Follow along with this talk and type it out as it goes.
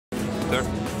Panther.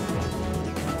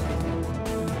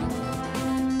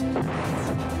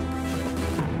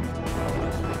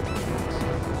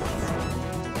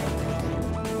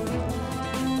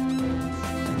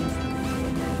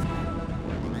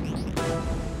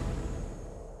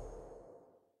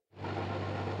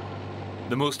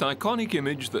 The most iconic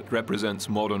image that represents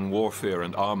modern warfare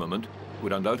and armament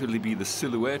would undoubtedly be the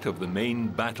silhouette of the main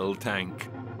battle tank.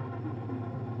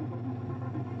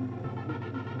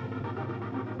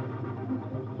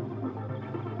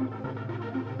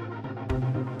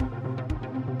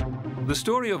 The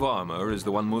story of armour is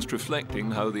the one most reflecting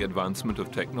how the advancement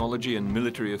of technology in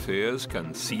military affairs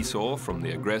can seesaw from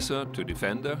the aggressor to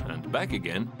defender and back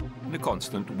again in a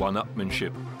constant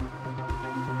one-upmanship.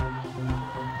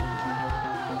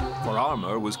 For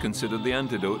armour was considered the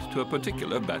antidote to a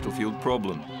particular battlefield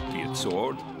problem, be it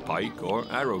sword, pike or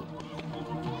arrow.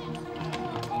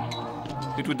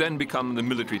 It would then become the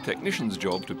military technician's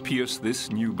job to pierce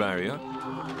this new barrier.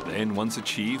 Then, once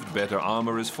achieved, better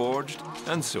armour is forged,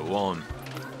 and so on.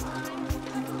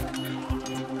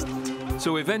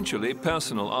 So eventually,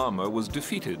 personal armour was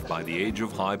defeated by the age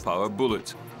of high-power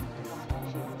bullets,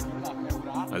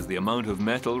 as the amount of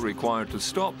metal required to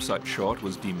stop such shot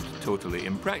was deemed totally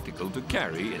impractical to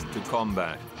carry into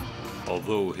combat.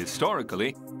 Although,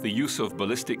 historically, the use of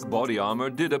ballistic body armour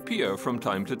did appear from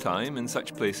time to time in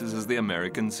such places as the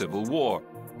American Civil War,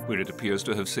 where it appears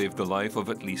to have saved the life of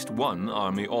at least one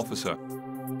army officer.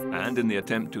 And in the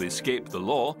attempt to escape the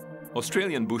law,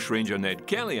 Australian bushranger Ned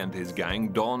Kelly and his gang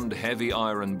donned heavy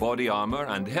iron body armour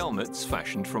and helmets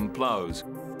fashioned from ploughs.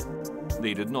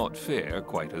 They did not fare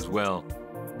quite as well.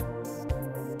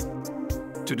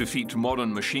 To defeat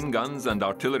modern machine guns and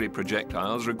artillery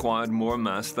projectiles required more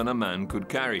mass than a man could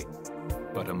carry.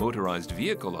 But a motorized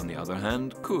vehicle, on the other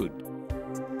hand, could.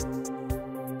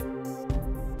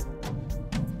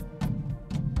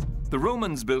 The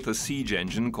Romans built a siege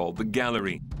engine called the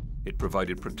Gallery. It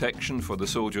provided protection for the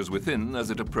soldiers within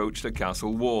as it approached a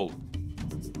castle wall.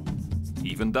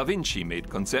 Even Da Vinci made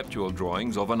conceptual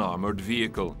drawings of an armoured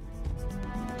vehicle.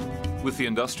 With the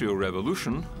Industrial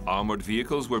Revolution, armoured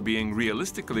vehicles were being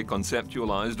realistically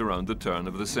conceptualized around the turn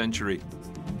of the century.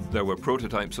 There were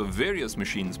prototypes of various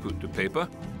machines put to paper,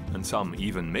 and some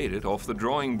even made it off the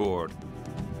drawing board.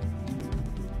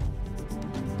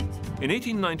 In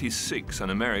 1896, an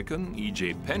American,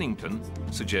 E.J. Pennington,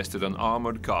 suggested an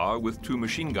armoured car with 2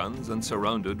 machine guns and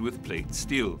surrounded with plate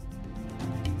steel.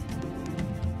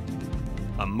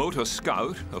 A Motor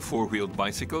Scout, a 4-wheeled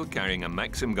bicycle carrying a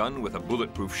Maxim gun with a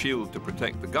bulletproof shield to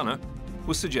protect the gunner,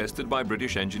 was suggested by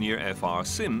British engineer F.R.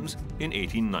 Sims in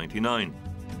 1899.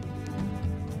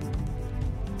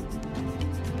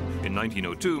 In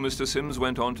 1902, Mr. Sims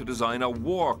went on to design a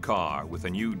war car with a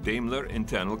new Daimler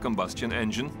internal combustion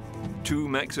engine, 2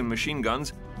 Maxim machine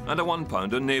guns, and a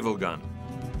 1-pounder naval gun.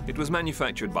 It was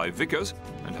manufactured by Vickers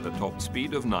and had a top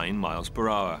speed of 9 miles per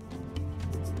hour.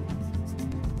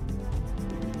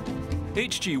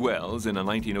 H.G. Wells, in a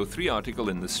 1903 article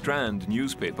in the Strand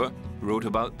newspaper, wrote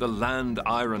about the land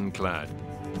ironclad.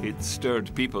 It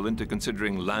stirred people into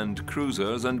considering land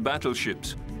cruisers and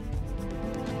battleships.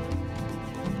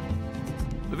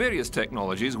 The various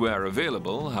technologies were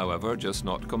available, however, just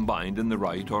not combined in the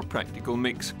right or practical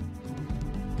mix.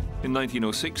 In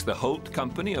 1906, the Holt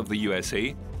Company of the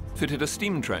USA fitted a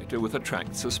steam tractor with a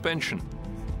tracked suspension.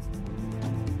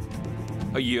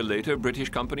 A year later, British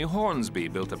company Hornsby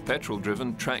built a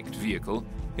petrol-driven tracked vehicle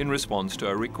in response to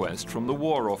a request from the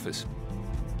War Office.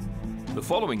 The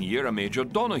following year, a Major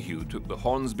Donahue took the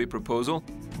Hornsby proposal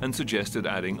and suggested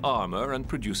adding armour and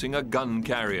producing a gun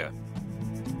carrier.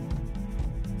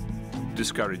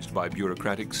 Discouraged by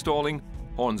bureaucratic stalling,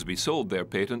 Hornsby sold their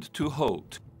patent to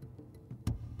Holt.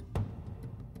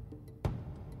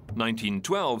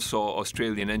 1912 saw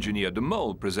Australian engineer de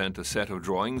Mul present a set of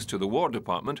drawings to the War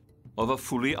Department of a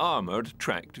fully armoured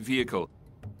tracked vehicle,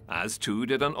 as too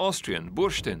did an Austrian,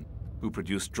 Burstein, who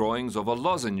produced drawings of a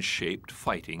lozenge-shaped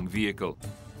fighting vehicle.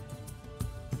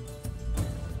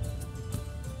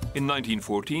 In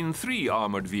 1914, 3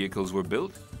 armoured vehicles were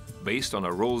built, based on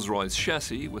a Rolls-Royce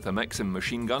chassis with a Maxim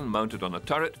machine gun mounted on a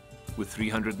turret with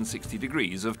 360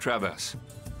 degrees of traverse.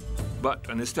 But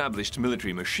an established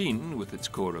military machine, with its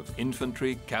corps of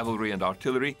infantry, cavalry and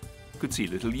artillery, could see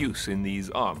little use in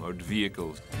these armoured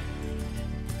vehicles.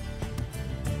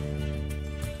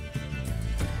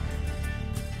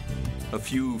 A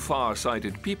few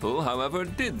far-sighted people, however,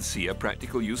 did see a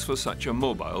practical use for such a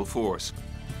mobile force.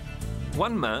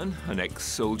 One man, an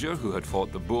ex-soldier who had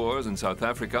fought the Boers in South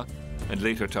Africa and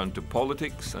later turned to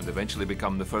politics and eventually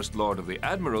become the First Lord of the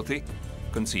Admiralty,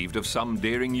 conceived of some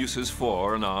daring uses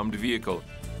for an armed vehicle.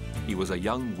 He was a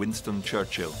young Winston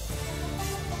Churchill.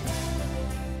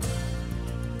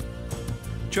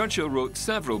 Churchill wrote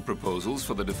several proposals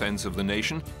for the defence of the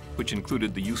nation, which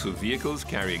included the use of vehicles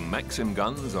carrying Maxim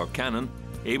guns or cannon,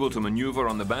 able to manoeuvre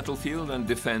on the battlefield and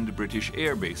defend British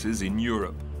air bases in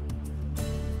Europe.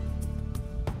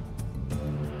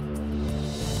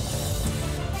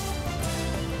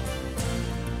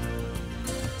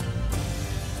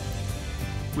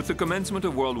 With the commencement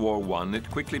of World War I, it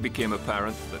quickly became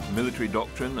apparent that military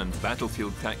doctrine and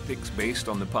battlefield tactics based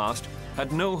on the past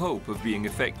had no hope of being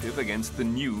effective against the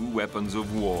new weapons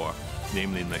of war,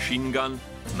 namely machine gun,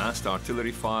 massed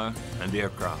artillery fire, and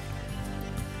aircraft.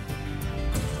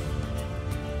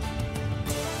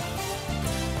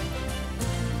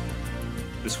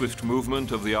 The swift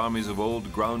movement of the armies of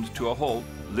old ground to a halt,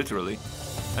 literally,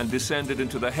 and descended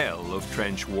into the hell of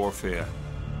trench warfare.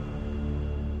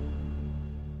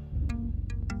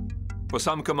 For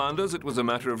some commanders, it was a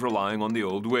matter of relying on the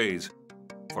old ways.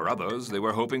 For others, they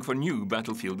were hoping for new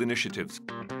battlefield initiatives.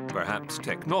 Perhaps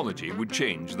technology would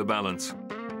change the balance.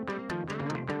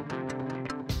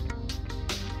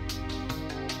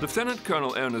 Lieutenant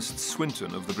Colonel Ernest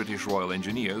Swinton of the British Royal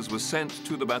Engineers was sent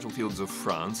to the battlefields of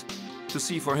France to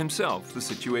see for himself the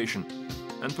situation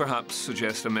and perhaps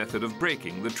suggest a method of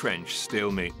breaking the trench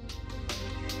stalemate.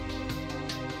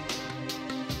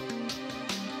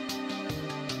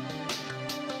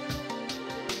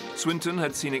 Swinton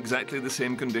had seen exactly the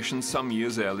same conditions some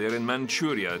years earlier in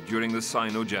Manchuria during the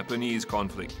Sino-Japanese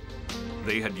conflict.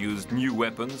 They had used new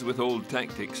weapons with old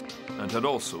tactics and had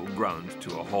also ground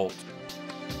to a halt.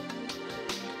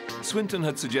 Swinton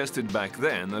had suggested back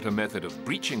then that a method of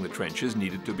breaching the trenches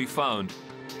needed to be found,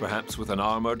 perhaps with an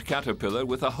armoured caterpillar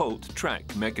with a halt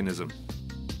track mechanism.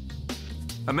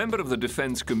 A member of the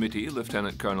Defence Committee,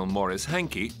 Lieutenant Colonel Maurice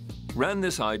Hankey, ran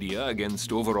this idea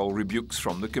against overall rebukes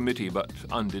from the committee, but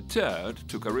undeterred,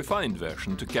 took a refined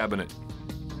version to Cabinet.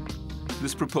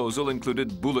 This proposal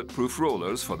included bulletproof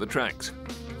rollers for the tracks.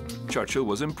 Churchill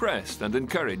was impressed and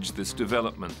encouraged this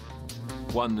development.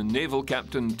 One Naval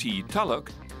Captain T.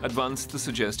 Tulloch advanced the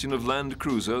suggestion of land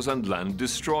cruisers and land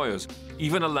destroyers.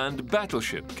 Even a land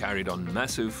battleship carried on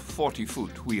massive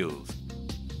 40-foot wheels.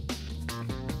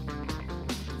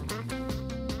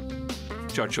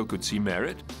 Churchill could see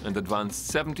merit and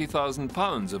advanced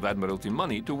 £70,000 of Admiralty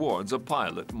money towards a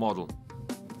pilot model.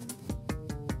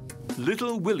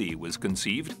 Little Willie was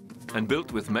conceived and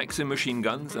built with Maxim machine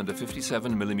guns and a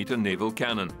 57mm naval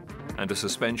cannon, and a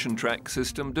suspension track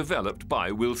system developed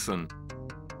by Wilson.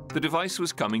 The device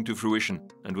was coming to fruition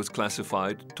and was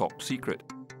classified top secret.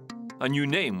 A new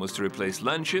name was to replace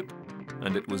Landship,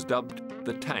 and it was dubbed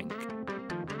the Tank.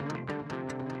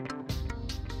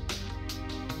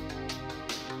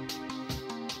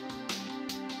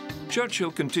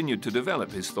 Churchill continued to develop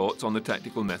his thoughts on the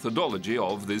tactical methodology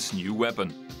of this new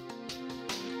weapon.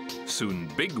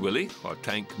 Soon Big Willie, or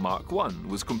Tank Mark I,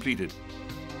 was completed.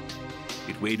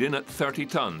 It weighed in at 30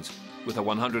 tons, with a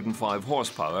 105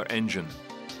 horsepower engine.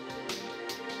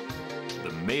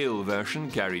 The male version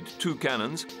carried 2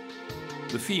 cannons,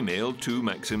 the female 2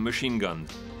 Maxim machine guns.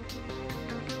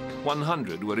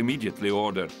 100 were immediately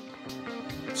ordered.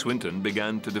 Swinton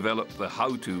began to develop the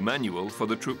how-to manual for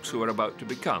the troops who were about to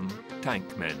become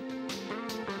tank men.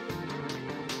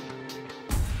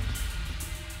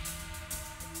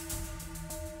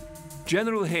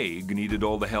 General Haig needed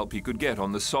all the help he could get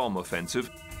on the Somme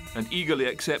offensive and eagerly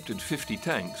accepted 50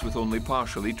 tanks with only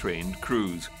partially trained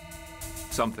crews.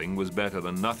 Something was better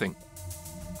than nothing.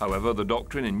 However, the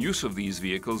doctrine in use of these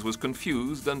vehicles was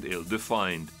confused and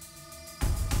ill-defined.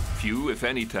 Few, if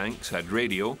any, tanks had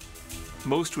radio.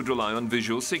 Most would rely on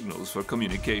visual signals for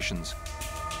communications.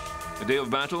 The day of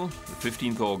battle, the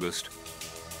 15th August.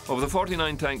 Of the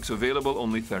 49 tanks available,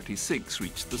 only 36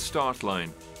 reached the start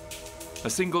line. A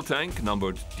single tank,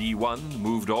 numbered D1,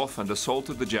 moved off and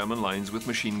assaulted the German lines with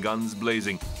machine guns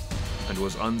blazing, and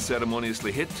was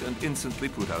unceremoniously hit and instantly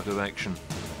put out of action.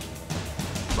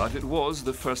 But it was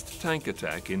the first tank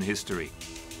attack in history.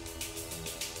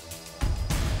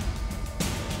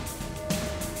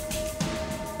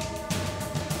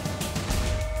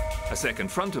 A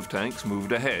second front of tanks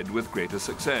moved ahead with greater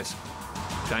success.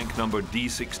 Tank number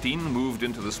D16 moved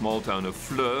into the small town of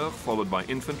Fleur, followed by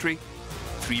infantry.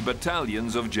 3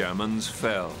 battalions of Germans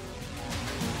fell.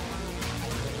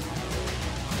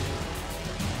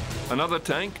 Another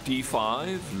tank,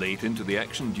 D5, late into the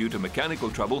action due to mechanical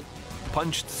trouble,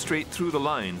 punched straight through the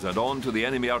lines and on to the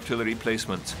enemy artillery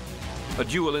placements. A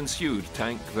duel ensued,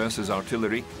 tank versus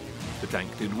artillery. The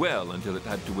tank did well until it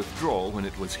had to withdraw when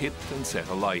it was hit and set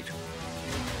alight.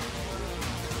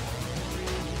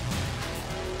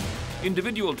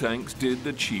 Individual tanks did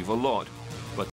achieve a lot,